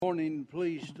morning,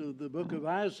 please, to the book of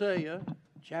Isaiah,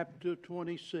 chapter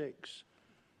 26.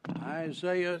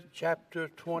 Isaiah, chapter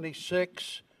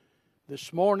 26.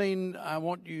 This morning, I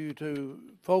want you to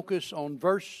focus on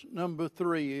verse number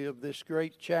 3 of this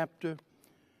great chapter.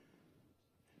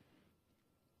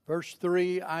 Verse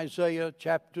 3, Isaiah,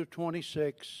 chapter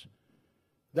 26.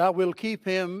 Thou wilt keep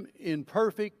him in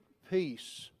perfect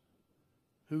peace,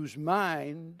 whose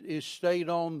mind is stayed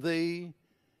on thee,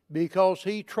 because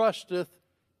he trusteth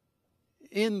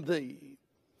in thee.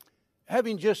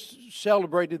 Having just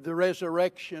celebrated the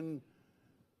resurrection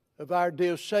of our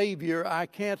dear Savior, I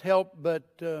can't help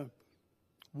but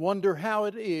wonder how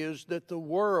it is that the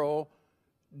world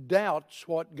doubts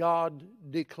what God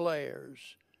declares.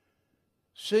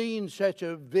 Seeing such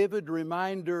a vivid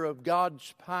reminder of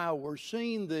God's power,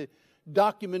 seeing the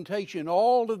documentation,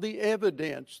 all of the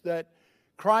evidence that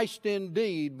Christ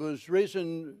indeed was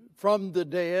risen from the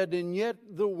dead, and yet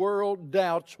the world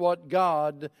doubts what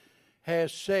God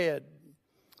has said.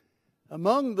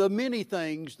 Among the many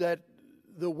things that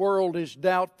the world is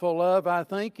doubtful of, I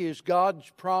think, is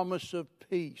God's promise of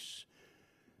peace.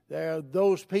 There are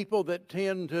those people that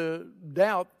tend to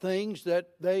doubt things that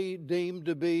they deem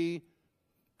to be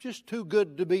just too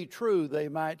good to be true, they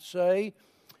might say.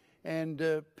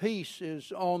 And peace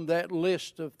is on that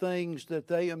list of things that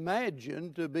they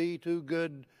imagine to be too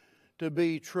good to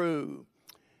be true.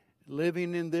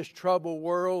 Living in this troubled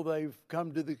world, they've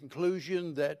come to the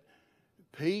conclusion that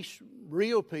peace,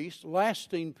 real peace,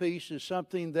 lasting peace is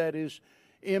something that is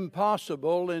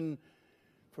impossible. And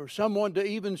for someone to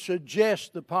even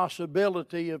suggest the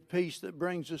possibility of peace, that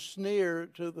brings a sneer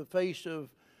to the face of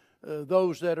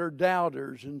those that are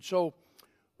doubters. And so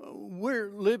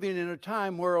we're living in a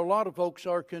time where a lot of folks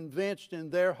are convinced in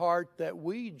their heart that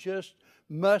we just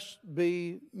must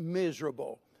be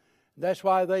miserable. That's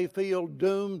why they feel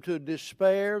doomed to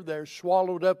despair. They're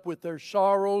swallowed up with their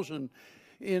sorrows, and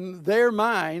in their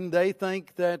mind they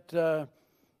think that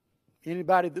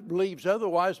anybody that believes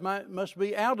otherwise must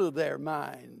be out of their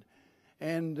mind.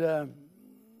 And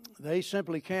they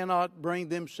simply cannot bring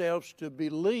themselves to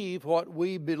believe what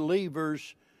we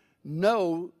believers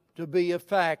know to be a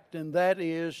fact, and that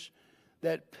is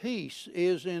that peace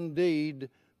is indeed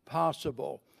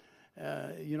possible.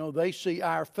 They see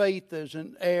our faith as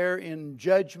an error in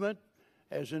judgment,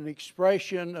 as an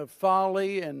expression of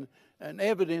folly and an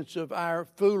evidence of our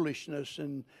foolishness.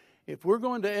 And if we're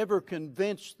going to ever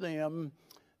convince them,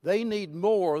 they need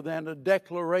more than a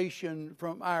declaration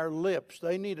from our lips.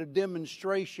 They need a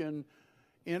demonstration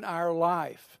in our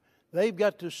life. They've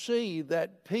got to see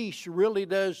that peace really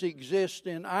does exist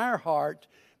in our heart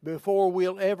before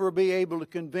we'll ever be able to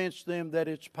convince them that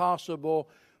it's possible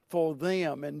for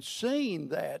them. And seeing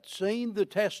the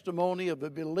testimony of a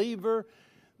believer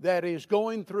that is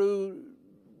going through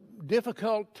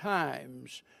difficult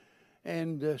times,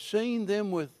 and seeing them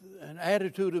with an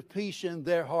attitude of peace in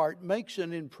their heart makes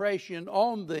an impression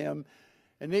on them,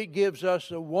 and it gives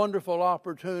us a wonderful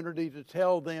opportunity to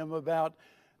tell them about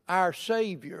our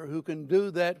Savior who can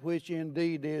do that which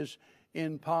indeed is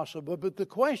impossible. But the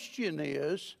question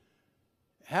is,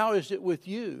 how is it with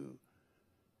you?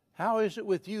 How is it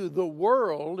with you? The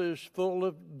world is full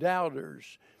of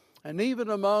doubters. And even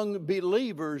among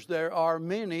believers, there are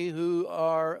many who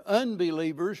are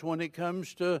unbelievers when it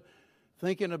comes to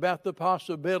thinking about the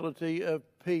possibility of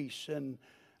peace. And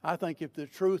I think if the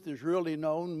truth is really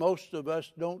known, most of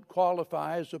us don't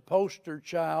qualify as a poster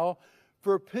child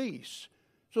for peace.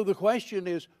 So the question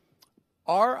is,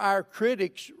 are our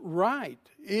critics right?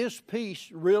 Is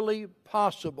peace really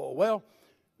possible? Well,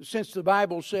 since the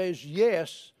Bible says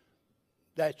yes,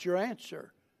 that's your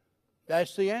answer.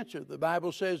 That's the answer. The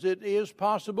Bible says it is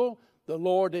possible. The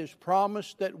Lord has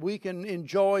promised that we can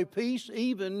enjoy peace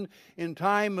even in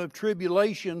time of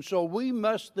tribulation. So we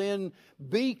must then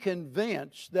be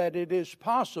convinced that it is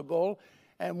possible,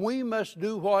 and we must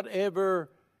do whatever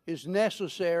is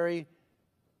necessary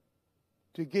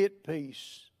to get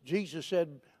peace. Jesus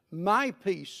said, "My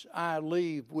peace I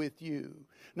leave with you."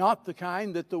 Not the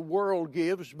kind that the world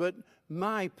gives, but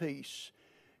my peace.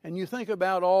 And you think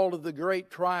about all of the great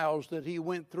trials that he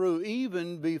went through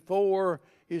even before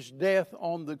his death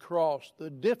on the cross,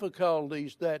 the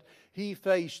difficulties that he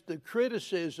faced, the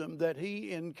criticism that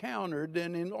he encountered,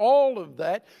 and in all of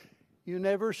that, you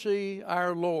never see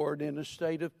our Lord in a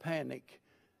state of panic.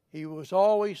 He was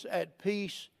always at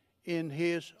peace in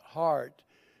his heart.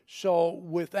 So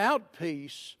without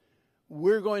peace,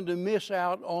 we're going to miss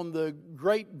out on the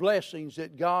great blessings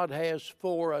that God has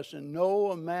for us, and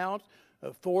no amount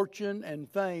of fortune and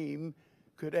fame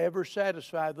could ever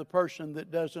satisfy the person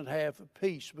that doesn't have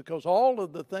peace, because all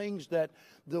of the things that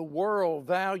the world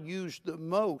values the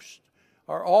most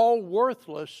are all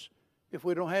worthless if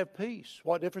we don't have peace.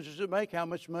 What difference does it make how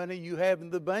much money you have in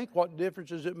the bank? What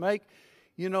difference does it make,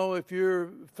 if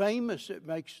you're famous? It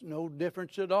makes no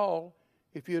difference at all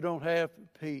if you don't have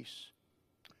peace.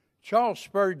 Charles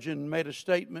Spurgeon made a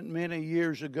statement many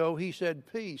years ago. He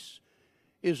said, "Peace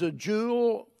is a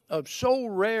jewel of so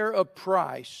rare a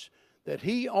price that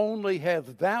he only hath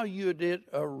valued it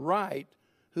aright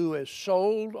who has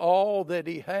sold all that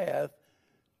he hath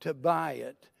to buy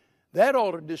it." That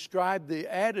ought to describe the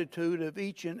attitude of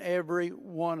each and every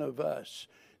one of us.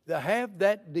 To have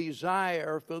that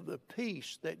desire for the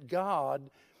peace that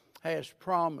God has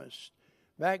promised.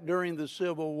 Back during the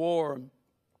Civil War,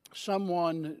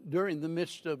 someone during the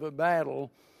midst of a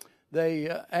battle, they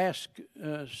asked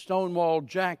Stonewall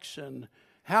Jackson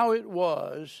how it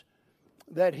was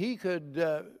that he could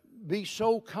be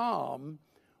so calm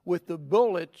with the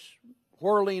bullets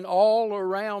whirling all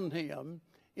around him,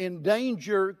 in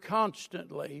danger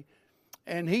constantly.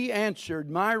 And he answered,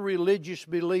 "My religious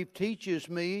belief teaches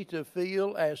me to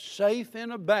feel as safe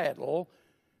in a battle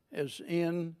as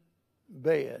in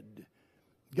bed.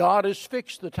 God has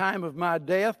fixed the time of my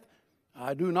death.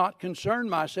 I do not concern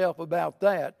myself about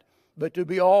that, but to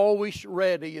be always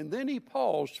ready." And then he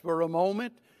paused for a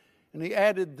moment and he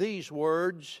added these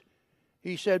words.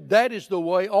 He said, "That is the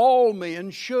way all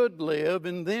men should live,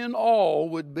 and then all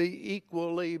would be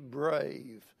equally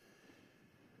brave."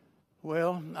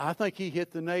 Well, I think he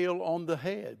hit the nail on the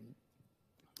head.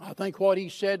 I think what he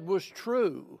said was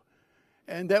true,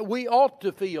 and that we ought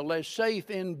to feel as safe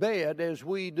in bed as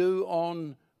we do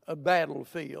on a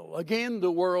battlefield. Again,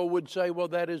 the world would say, well,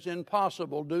 that is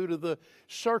impossible due to the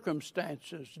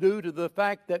circumstances, due to the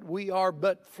fact that we are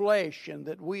but flesh and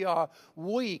that we are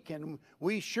weak, and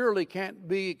we surely can't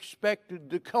be expected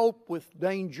to cope with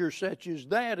danger such as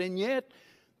that. And yet,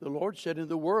 the Lord said, in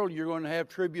the world you're going to have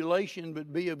tribulation,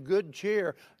 but be of good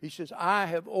cheer. He says, I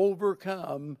have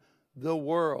overcome the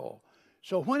world.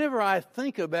 So whenever I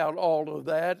think about all of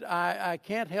that, I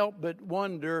can't help but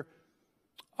wonder,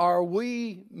 are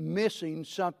we missing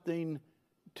something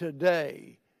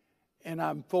today? And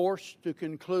I'm forced to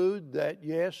conclude that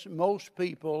yes, most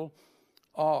people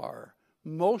are.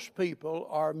 Most people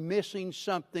are missing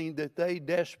something that they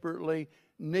desperately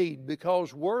need,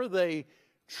 because were they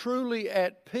truly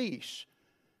at peace,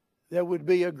 there would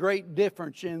be a great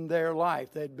difference in their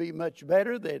life. They'd be much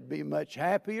better. They'd be much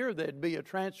happier. There'd be a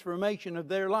transformation of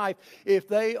their life if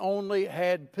they only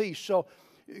had peace. So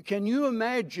can you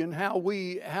imagine how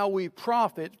we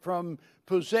profit from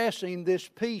possessing this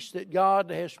peace that God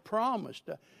has promised?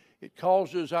 It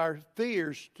causes our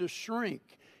fears to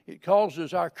shrink. It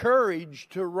causes our courage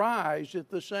to rise at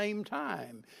the same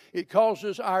time. It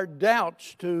causes our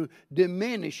doubts to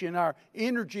diminish and our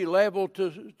energy level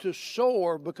to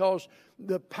soar, because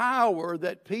the power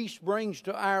that peace brings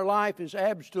to our life is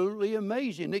absolutely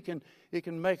amazing. It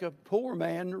can make a poor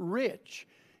man rich.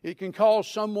 It can cause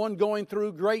someone going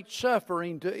through great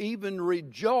suffering to even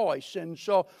rejoice. And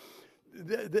so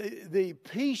the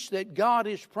peace that God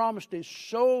has promised is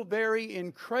so very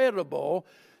incredible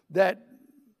that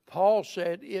Paul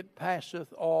said, it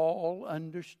passeth all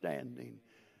understanding.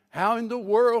 How in the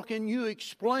world can you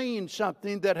explain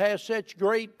something that has such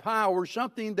great power,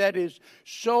 something that is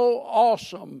so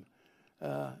awesome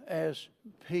as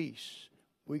peace?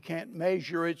 We can't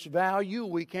measure its value.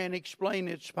 We can't explain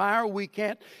its power. We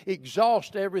can't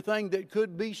exhaust everything that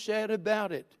could be said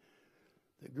about it.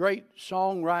 The great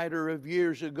songwriter of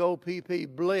years ago, P.P.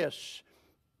 Bliss,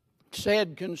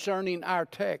 said concerning our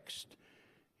text,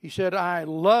 he said, I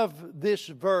love this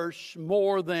verse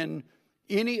more than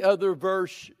any other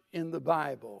verse in the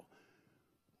Bible.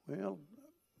 Well,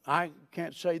 I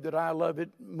can't say that I love it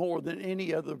more than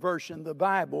any other verse in the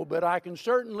Bible, but I can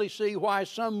certainly see why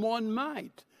someone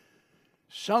might.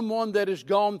 Someone that has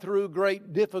gone through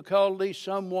great difficulty,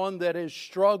 someone that has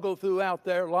struggled throughout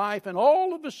their life, and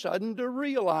all of a sudden to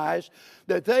realize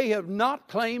that they have not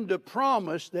claimed a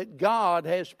promise that God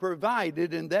has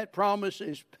provided, and that promise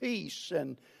is peace.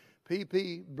 And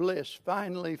P.P. Bliss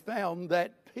finally found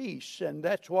that peace, and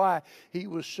that's why he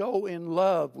was so in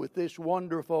love with this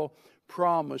wonderful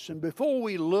promise. And before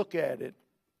we look at it,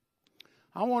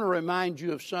 I want to remind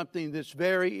you of something that's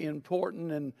very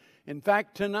important. And in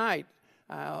fact, tonight,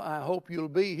 I hope you'll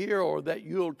be here or that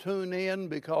you'll tune in,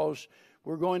 because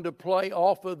we're going to play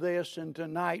off of this, and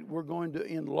tonight we're going to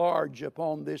enlarge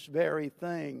upon this very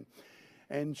thing.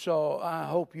 And so I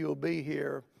hope you'll be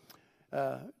here.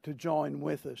 to join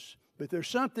with us. But there's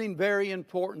something very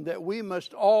important that we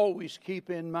must always keep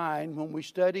in mind when we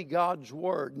study God's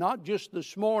Word, not just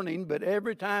this morning, but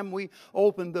every time we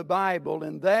open the Bible,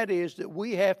 and that is that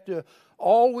we have to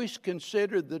always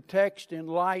consider the text in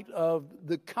light of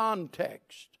the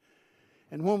context.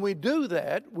 And when we do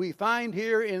that, we find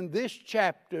here in this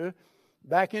chapter,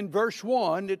 back in verse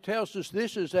 1, it tells us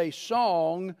this is a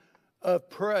song of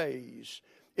praise.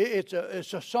 It's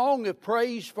a song of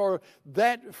praise for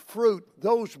that fruit,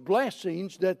 those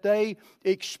blessings that they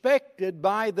expected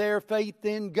by their faith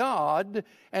in God.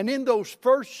 And in those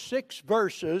first 6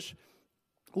 verses,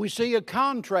 we see a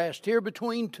contrast here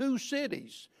between 2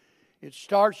 cities. It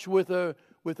starts with a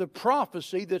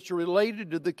prophecy that's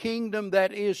related to the kingdom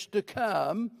that is to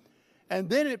come, and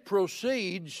then it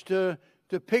proceeds to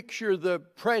picture the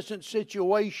present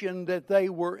situation that they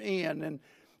were in.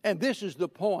 And this is the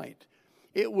point.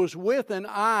 It was with an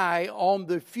eye on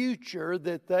the future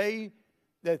that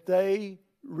they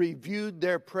reviewed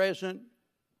their present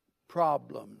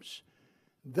problems.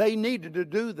 They needed to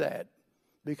do that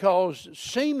because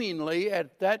seemingly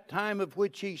at that time of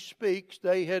which he speaks,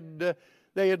 they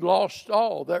had lost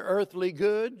all their earthly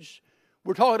goods.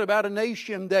 We're talking about a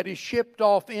nation that is shipped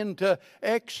off into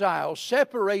exile,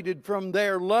 separated from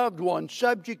their loved ones,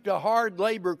 subject to hard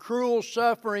labor, cruel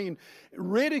suffering,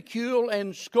 ridicule,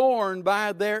 and scorn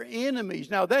by their enemies.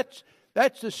 Now that's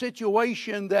the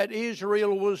situation that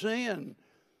Israel was in.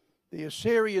 The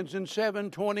Assyrians in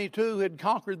 722 had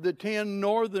conquered the 10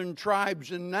 northern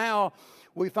tribes, and now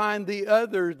we find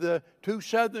the 2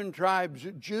 southern tribes,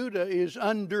 Judah, is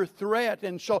under threat.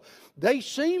 And so they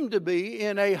seem to be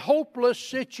in a hopeless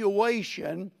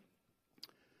situation.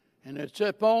 And it's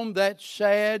upon that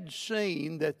sad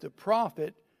scene that the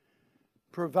prophet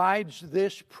provides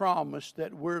this promise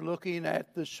that we're looking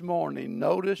at this morning.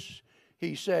 Notice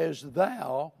he says,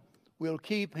 "Thou will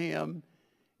keep him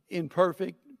in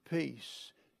perfect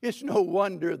peace." It's no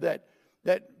wonder that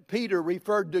Peter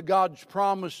referred to God's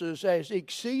promises as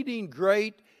exceeding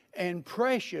great and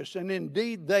precious, and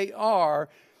indeed they are.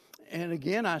 And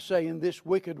again, I say, in this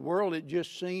wicked world, it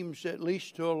just seems, at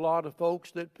least to a lot of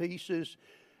folks, that peace is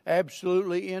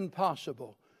absolutely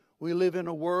impossible. We live in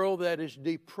a world that is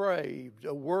depraved,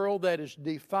 a world that is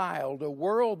defiled, a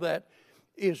world that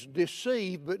is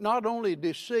deceived, but not only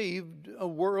deceived, a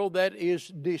world that is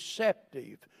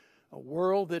deceptive. A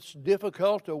world that's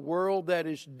difficult, a world that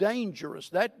is dangerous.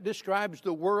 That describes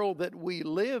the world that we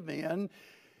live in.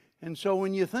 And so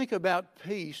when you think about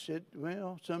peace, it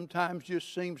sometimes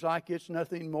just seems like it's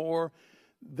nothing more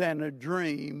than a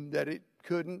dream, that it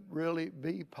couldn't really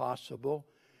be possible.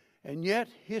 And yet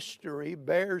history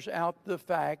bears out the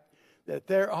fact that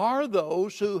there are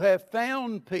those who have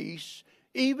found peace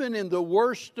even in the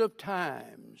worst of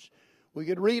times. We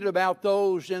could read about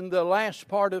those in the last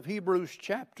part of Hebrews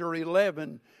chapter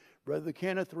 11. Brother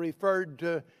Kenneth referred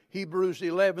to Hebrews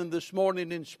 11 this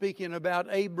morning in speaking about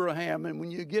Abraham. And when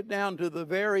you get down to the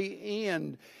very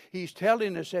end, he's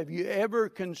telling us, have you ever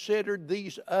considered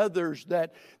these others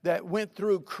that went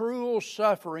through cruel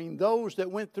suffering, those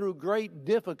that went through great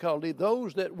difficulty,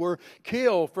 those that were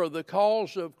killed for the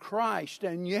cause of Christ?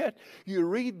 And yet you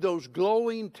read those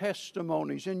glowing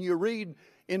testimonies, and you read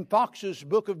in Fox's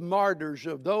Book of Martyrs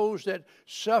of those that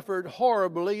suffered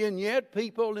horribly, and yet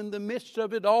people in the midst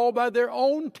of it all, by their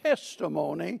own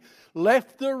testimony,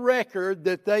 left the record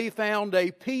that they found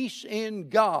a peace in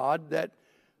God that,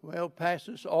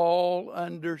 passes all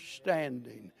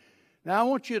understanding. Now I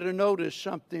want you to notice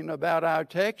something about our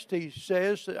text. He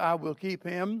says that I will keep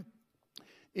him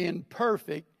in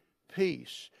perfect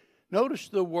peace. Notice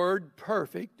the word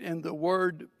perfect and the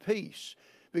word peace,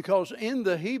 because in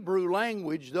the Hebrew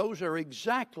language, those are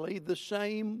exactly the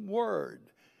same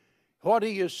word. What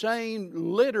he is saying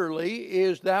literally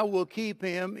is, thou will keep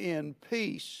him in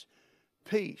peace,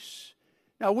 peace.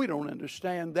 Now, we don't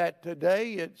understand that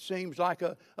today. It seems like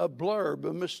a blurb,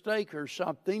 a mistake or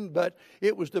something, but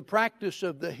it was the practice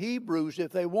of the Hebrews.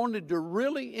 If they wanted to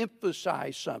really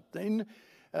emphasize something,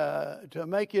 to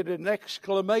make it an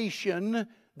exclamation,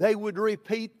 they would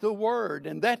repeat the word.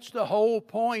 And that's the whole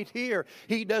point here.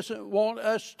 He doesn't want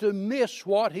us to miss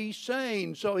what he's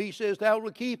saying. So he says, thou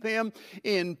will keep him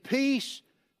in peace,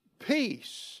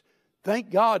 peace.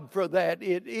 Thank God for that.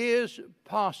 It is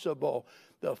possible.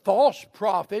 The false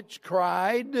prophets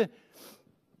cried,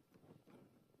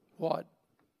 what?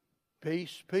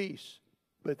 Peace, peace.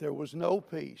 But there was no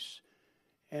peace.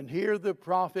 And here the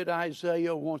prophet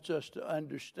Isaiah wants us to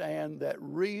understand that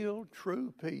real,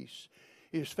 true peace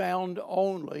is found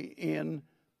only in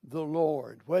the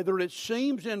Lord. Whether it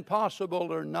seems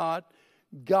impossible or not,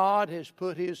 God has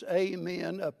put his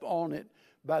amen upon it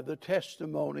by the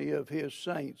testimony of His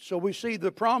saints. So we see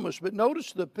the promise, but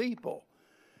notice the people.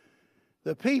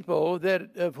 The people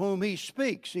that of whom He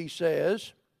speaks, He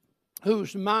says,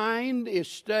 whose mind is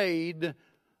stayed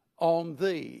on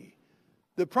Thee.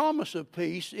 The promise of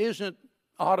peace isn't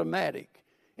automatic.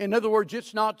 In other words,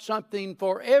 it's not something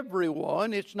for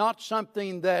everyone. It's not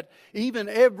something that even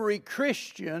every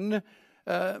Christian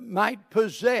might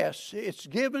possess. It's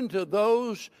given to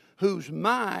those whose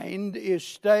mind is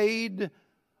stayed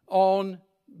on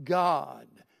God.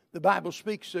 The Bible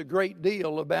speaks a great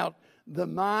deal about the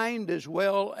mind as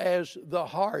well as the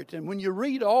heart. And when you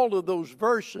read all of those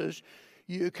verses,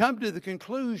 you come to the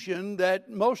conclusion that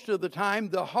most of the time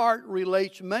the heart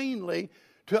relates mainly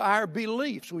to our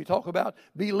beliefs. We talk about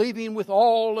believing with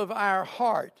all of our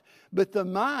heart. But the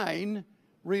mind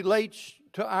relates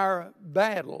to our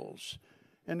battles.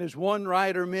 And as one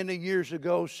writer many years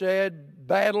ago said,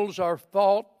 battles are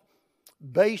fought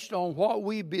based on what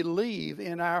we believe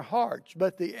in our hearts.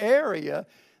 But the area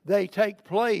they take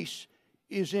place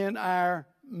is in our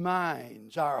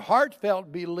minds. Our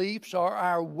heartfelt beliefs are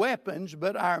our weapons,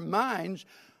 but our minds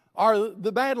are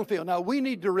the battlefield. Now, we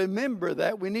need to remember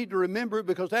that. We need to remember it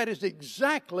because that is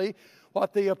exactly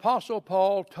what the Apostle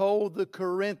Paul told the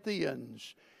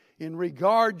Corinthians in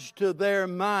regards to their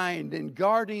mind and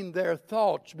guarding their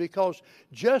thoughts. Because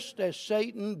just as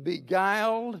Satan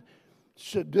beguiled,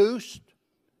 seduced,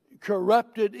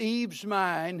 corrupted Eve's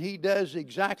mind, he does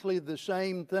exactly the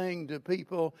same thing to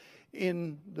people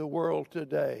in the world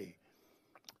today.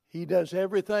 He does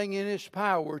everything in his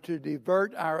power to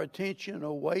divert our attention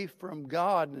away from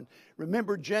God. And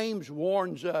remember, James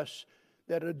warns us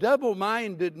that a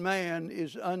double-minded man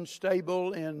is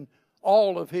unstable in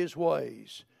all of his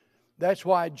ways. That's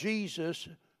why Jesus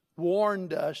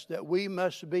warned us that we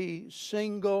must be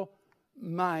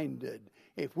single-minded.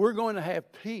 If we're going to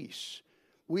have peace,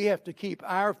 we have to keep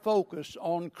our focus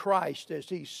on Christ, as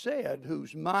He said,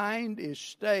 whose mind is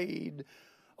stayed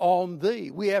on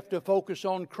Thee. We have to focus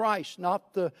on Christ,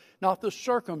 not the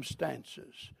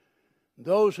circumstances.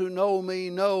 Those who know me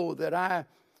know that I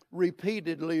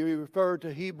repeatedly refer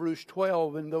to Hebrews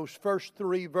 12 in those first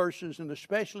 3 verses, and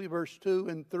especially verse 2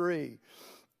 and 3.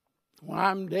 When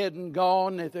I'm dead and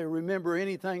gone, if they remember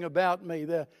anything about me,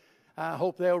 I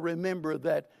hope they'll remember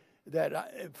that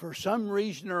for some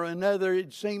reason or another,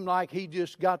 it seemed like he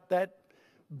just got that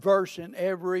verse in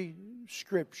every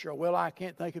Scripture. Well, I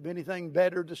can't think of anything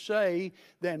better to say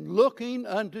than looking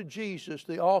unto Jesus,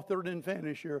 the author and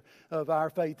finisher of our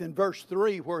faith. In verse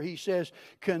 3, where he says,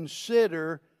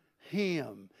 consider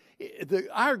Him.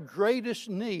 Our greatest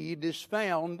need is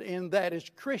found in that. As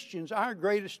Christians, our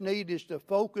greatest need is to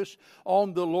focus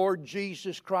on the Lord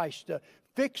Jesus Christ, to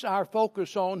fix our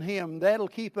focus on Him. That'll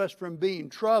keep us from being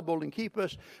troubled and keep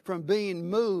us from being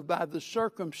moved by the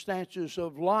circumstances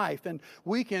of life. And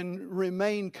we can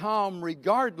remain calm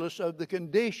regardless of the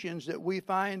conditions that we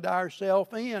find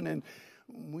ourselves in. And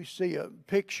we see a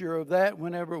picture of that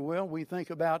whenever, we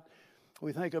think about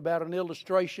an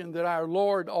illustration that our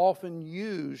Lord often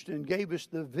used and gave us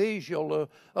the visual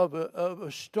of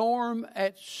a storm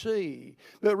at sea.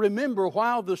 But remember,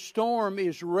 while the storm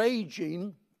is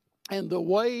raging and the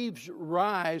waves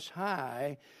rise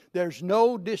high, there's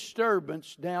no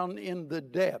disturbance down in the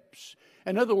depths.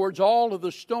 In other words, all of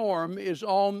the storm is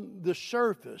on the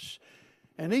surface.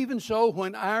 And even so,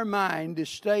 when our mind is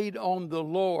stayed on the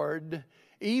Lord,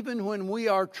 even when we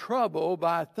are troubled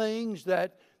by things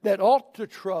that ought to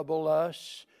trouble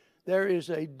us, there is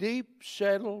a deep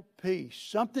settled peace,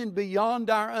 something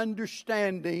beyond our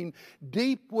understanding,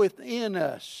 deep within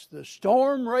us. The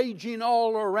storm raging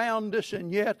all around us,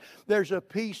 and yet there's a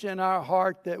peace in our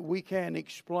heart that we can't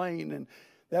explain. And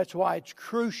that's why it's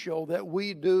crucial that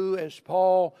we do as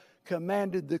Paul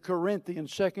commanded the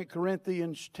Corinthians, 2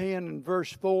 Corinthians 10 and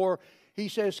verse 4. He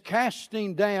says,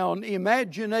 casting down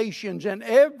imaginations and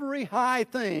every high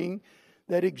thing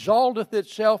that exalteth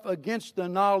itself against the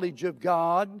knowledge of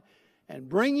God, and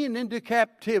bringing into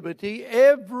captivity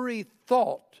every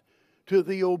thought to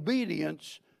the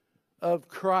obedience of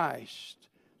Christ.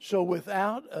 So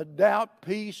without a doubt,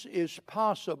 peace is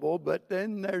possible, but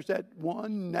then there's that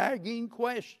one nagging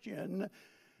question: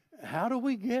 how do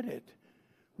we get it?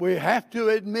 We have to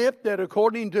admit that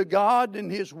according to God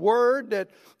and His Word,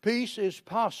 that peace is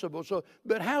possible.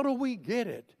 But how do we get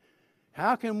it?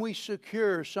 How can we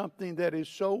secure something that is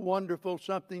so wonderful,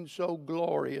 something so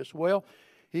glorious? Well,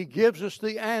 He gives us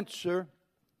the answer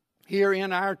here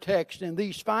in our text. In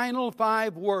these final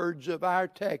 5 words of our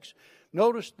text,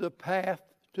 notice the path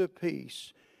to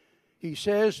peace. He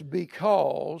says,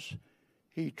 because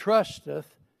he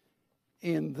trusteth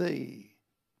in Thee.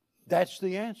 That's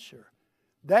the answer.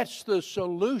 That's the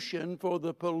solution for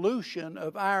the pollution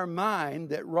of our mind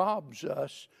that robs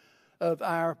us of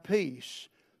our peace.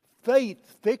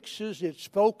 Faith fixes its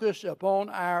focus upon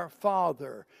our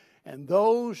Father, and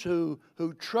those who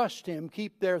trust Him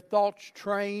keep their thoughts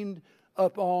trained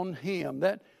upon Him.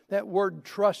 That word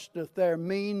trusteth there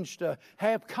means to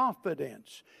have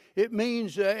confidence. It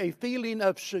means a feeling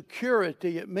of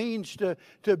security. It means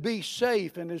to be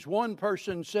safe. And as one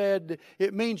person said,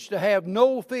 it means to have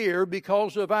no fear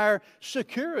because of our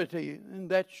security. And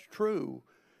that's true.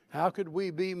 How could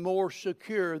we be more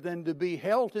secure than to be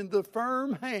held in the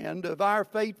firm hand of our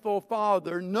faithful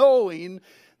Father, knowing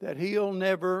that He'll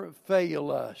never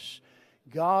fail us?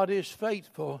 God is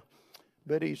faithful,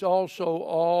 but He's also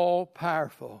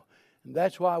all-powerful. And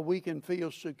that's why we can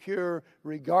feel secure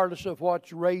regardless of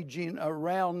what's raging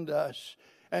around us.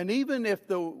 And even if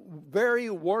the very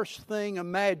worst thing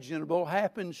imaginable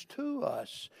happens to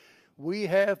us, we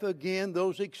have again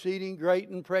those exceeding great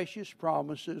and precious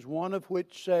promises, one of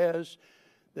which says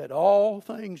that all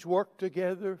things work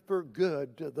together for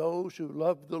good to those who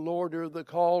love the Lord or are the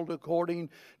called according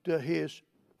to His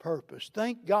purpose.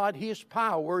 Thank God His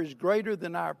power is greater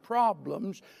than our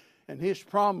problems, and His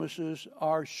promises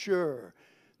are sure.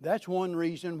 That's one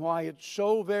reason why it's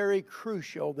so very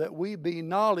crucial that we be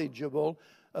knowledgeable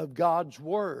of God's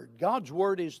Word. God's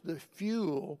Word is the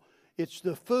fuel, it's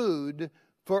the food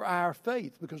for our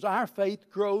faith, because our faith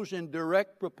grows in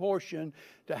direct proportion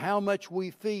to how much we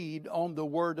feed on the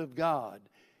Word of God.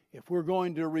 If we're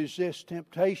going to resist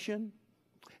temptation,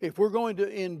 if we're going to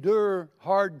endure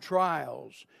hard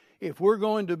trials, if we're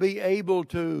going to be able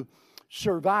to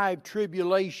survive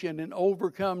tribulation and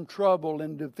overcome trouble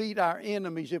and defeat our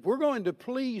enemies, if we're going to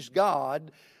please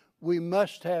God, we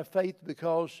must have faith,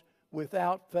 because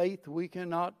without faith we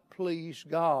cannot please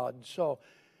God. So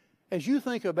as you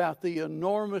think about the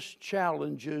enormous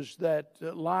challenges that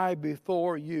lie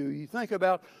before you, you think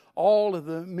about all of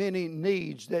the many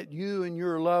needs that you and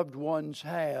your loved ones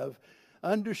have,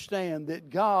 understand that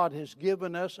God has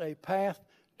given us a path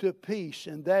to peace,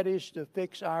 and that is to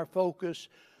fix our focus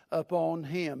upon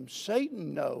Him.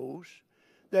 Satan knows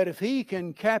that if he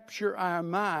can capture our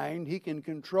mind, he can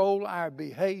control our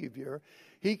behavior,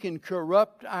 he can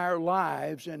corrupt our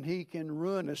lives, and he can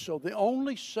ruin us. So the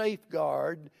only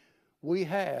safeguard we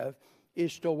have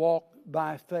is to walk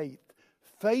by faith.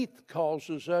 Faith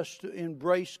causes us to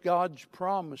embrace God's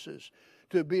promises,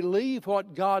 to believe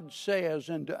what God says,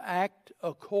 and to act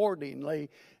accordingly.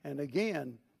 And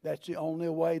again, that's the only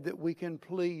way that we can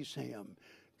please Him.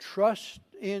 Trust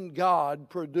in God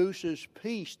produces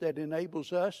peace that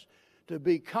enables us to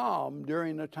be calm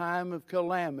during a time of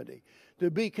calamity, to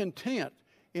be content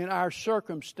in our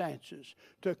circumstances,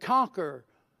 to conquer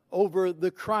over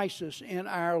the crisis in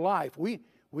our life. We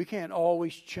can't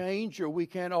always change, or we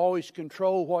can't always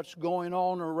control what's going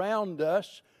on around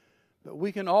us, but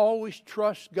we can always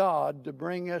trust God to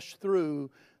bring us through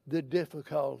the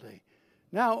difficulty.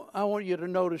 Now, I want you to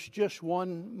notice just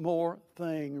one more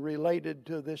thing related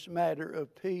to this matter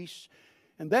of peace,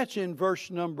 and that's in verse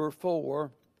number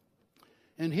 4.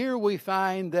 And here we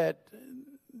find that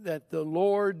the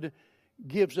Lord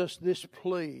gives us this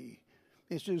plea.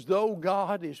 It's as though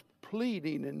God is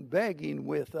pleading and begging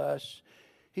with us.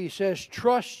 He says,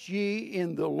 "Trust ye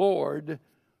in the Lord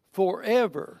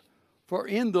forever, for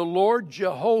in the Lord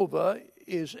Jehovah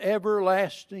is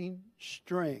everlasting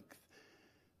strength."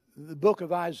 The book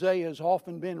of Isaiah has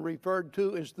often been referred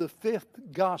to as the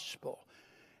fifth gospel.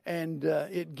 And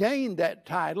it gained that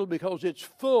title because it's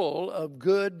full of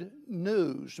good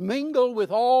news. Mingled with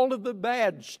all of the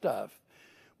bad stuff,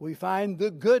 we find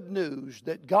the good news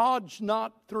that God's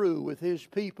not through with His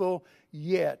people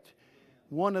yet.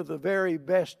 One of the very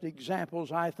best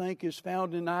examples, I think, is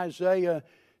found in Isaiah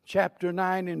chapter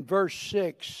 9 and verse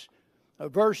 6, a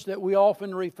verse that we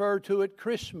often refer to at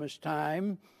Christmas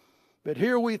time. But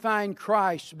here we find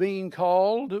Christ being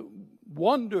called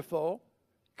Wonderful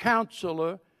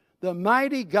Counselor, the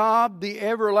Mighty God, the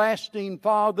Everlasting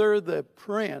Father, the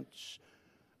Prince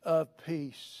of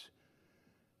Peace.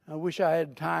 I wish I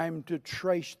had time to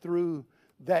trace through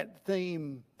that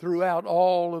theme throughout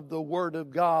all of the Word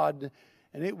of God,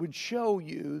 and it would show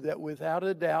you that without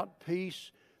a doubt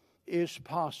peace is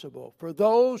possible for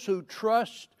those who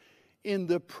trust in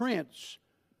the Prince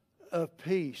of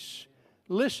Peace.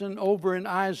 Listen over in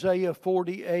Isaiah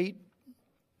 48,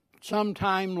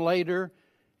 sometime later,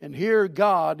 and here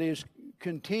God is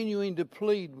continuing to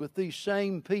plead with these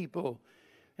same people.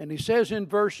 And He says in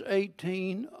verse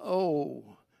 18,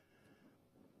 "Oh,"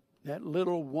 that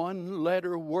little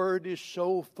one-letter word is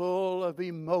so full of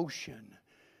emotion.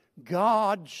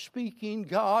 God speaking,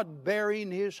 God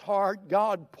bearing His heart,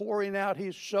 God pouring out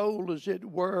His soul, as it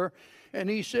were. And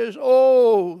He says,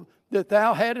 oh, that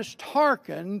thou hadst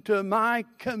hearkened to my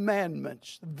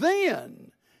commandments.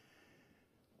 Then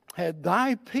had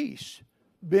thy peace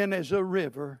been as a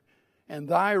river, and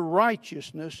thy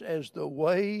righteousness as the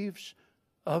waves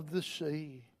of the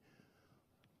sea.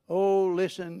 Oh,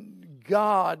 listen,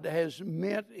 God has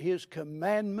meant His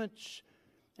commandments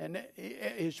and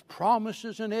His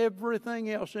promises and everything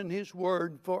else in His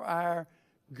Word for our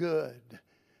good.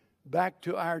 Back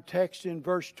to our text in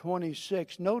verse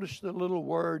 26. Notice the little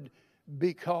word,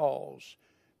 because.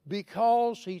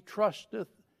 Because He trusteth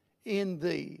in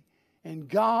thee. And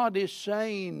God is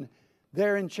saying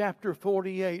there in chapter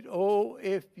 48, oh,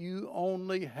 if you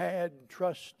only had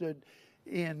trusted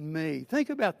in me. Think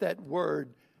about that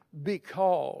word,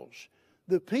 because.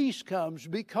 The peace comes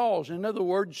because, in other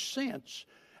words, since,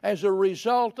 as a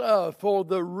result of, for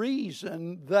the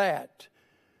reason that.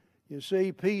 You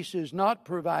see, peace is not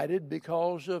provided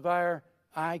because of our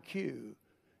IQ.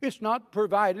 It's not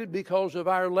provided because of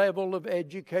our level of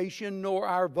education, nor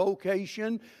our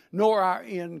vocation, nor our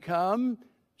income.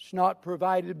 It's not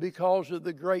provided because of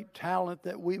the great talent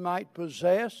that we might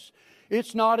possess.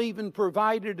 It's not even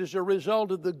provided as a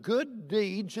result of the good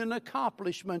deeds and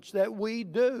accomplishments that we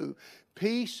do.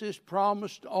 Peace is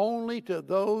promised only to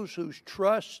those whose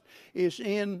trust is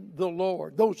in the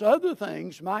Lord. Those other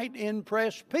things might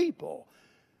impress people,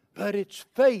 but it's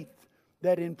faith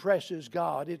that impresses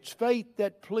God. It's faith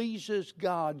that pleases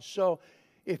God. So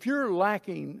if you're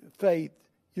lacking faith,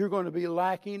 you're going to be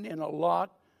lacking in a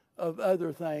lot of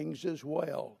other things as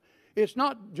well. It's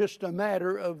not just a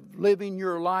matter of living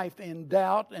your life in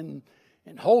doubt and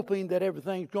hoping that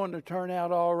everything's going to turn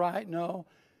out all right. No.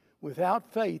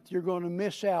 Without faith, you're going to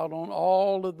miss out on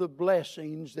all of the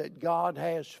blessings that God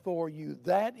has for you.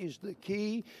 That is the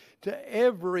key to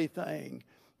everything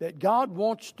that God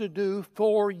wants to do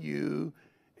for you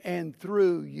and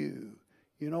through you.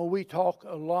 You know, we talk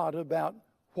a lot about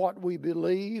what we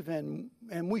believe, and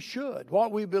we should.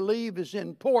 What we believe is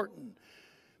important.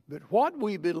 But what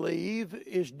we believe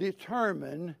is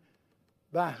determined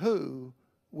by who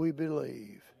we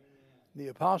believe. The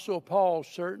Apostle Paul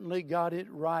certainly got it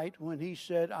right when he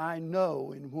said, I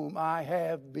know in whom I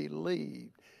have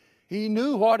believed. He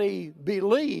knew what he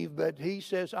believed, but he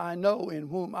says, I know in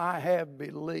whom I have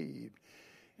believed.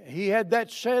 He had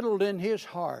that settled in his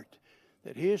heart,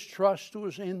 that his trust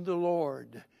was in the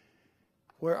Lord,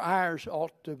 where ours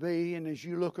ought to be. And as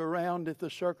you look around at the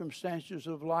circumstances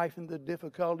of life and the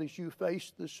difficulties you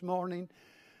face this morning,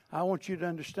 I want you to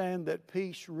understand that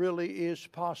peace really is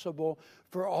possible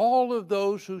for all of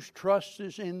those whose trust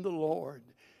is in the Lord.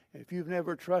 If you've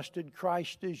never trusted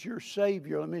Christ as your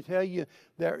Savior, let me tell you,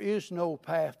 there is no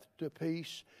path to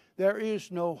peace. There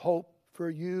is no hope for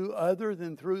you other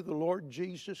than through the Lord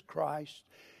Jesus Christ.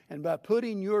 And by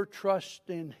putting your trust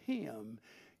in Him,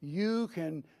 you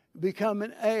can become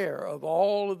an heir of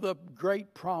all of the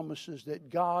great promises that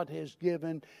God has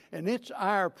given. And it's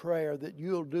our prayer that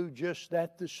you'll do just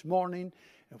that this morning.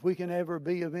 If we can ever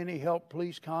be of any help,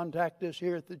 please contact us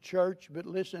here at the church. But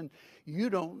listen, you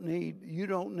don't need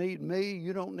me.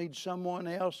 You don't need someone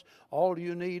else. All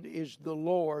you need is the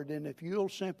Lord. And if you'll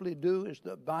simply do as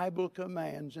the Bible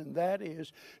commands, and that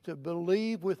is to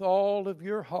believe with all of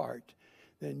your heart,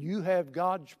 then you have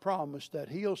God's promise that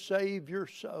He'll save your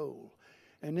soul.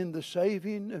 And in the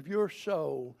saving of your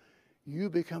soul, you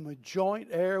become a joint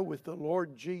heir with the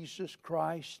Lord Jesus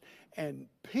Christ, and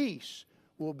peace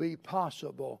will be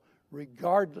possible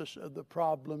regardless of the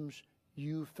problems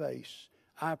you face.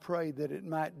 I pray that it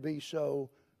might be so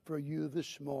for you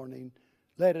this morning.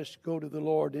 Let us go to the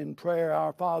Lord in prayer.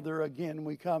 Our Father, again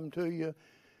we come to you,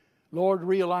 Lord,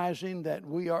 realizing that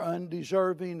we are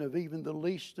undeserving of even the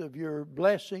least of your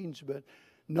blessings, but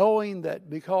knowing that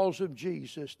because of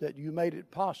Jesus, that you made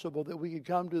it possible that we could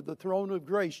come to the throne of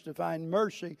grace to find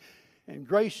mercy and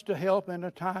grace to help in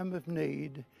a time of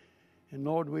need. And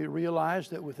Lord, we realize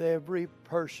that with every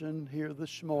person here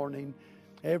this morning,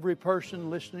 every person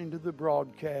listening to the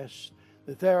broadcast,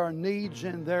 that there are needs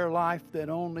in their life that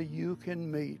only you can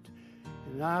meet.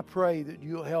 And I pray that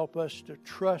you'll help us to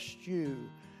trust you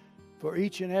for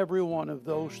each and every one of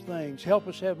those things. Help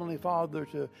us, Heavenly Father,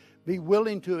 to be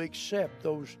willing to accept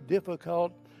those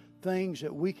difficult things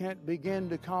that we can't begin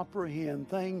to comprehend,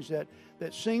 things that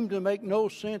seem to make no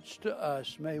sense to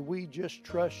us. May we just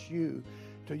trust you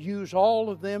to use all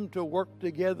of them to work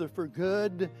together for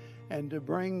good and to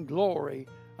bring glory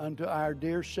unto our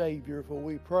dear Savior. For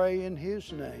we pray in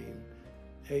His name.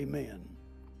 Amen.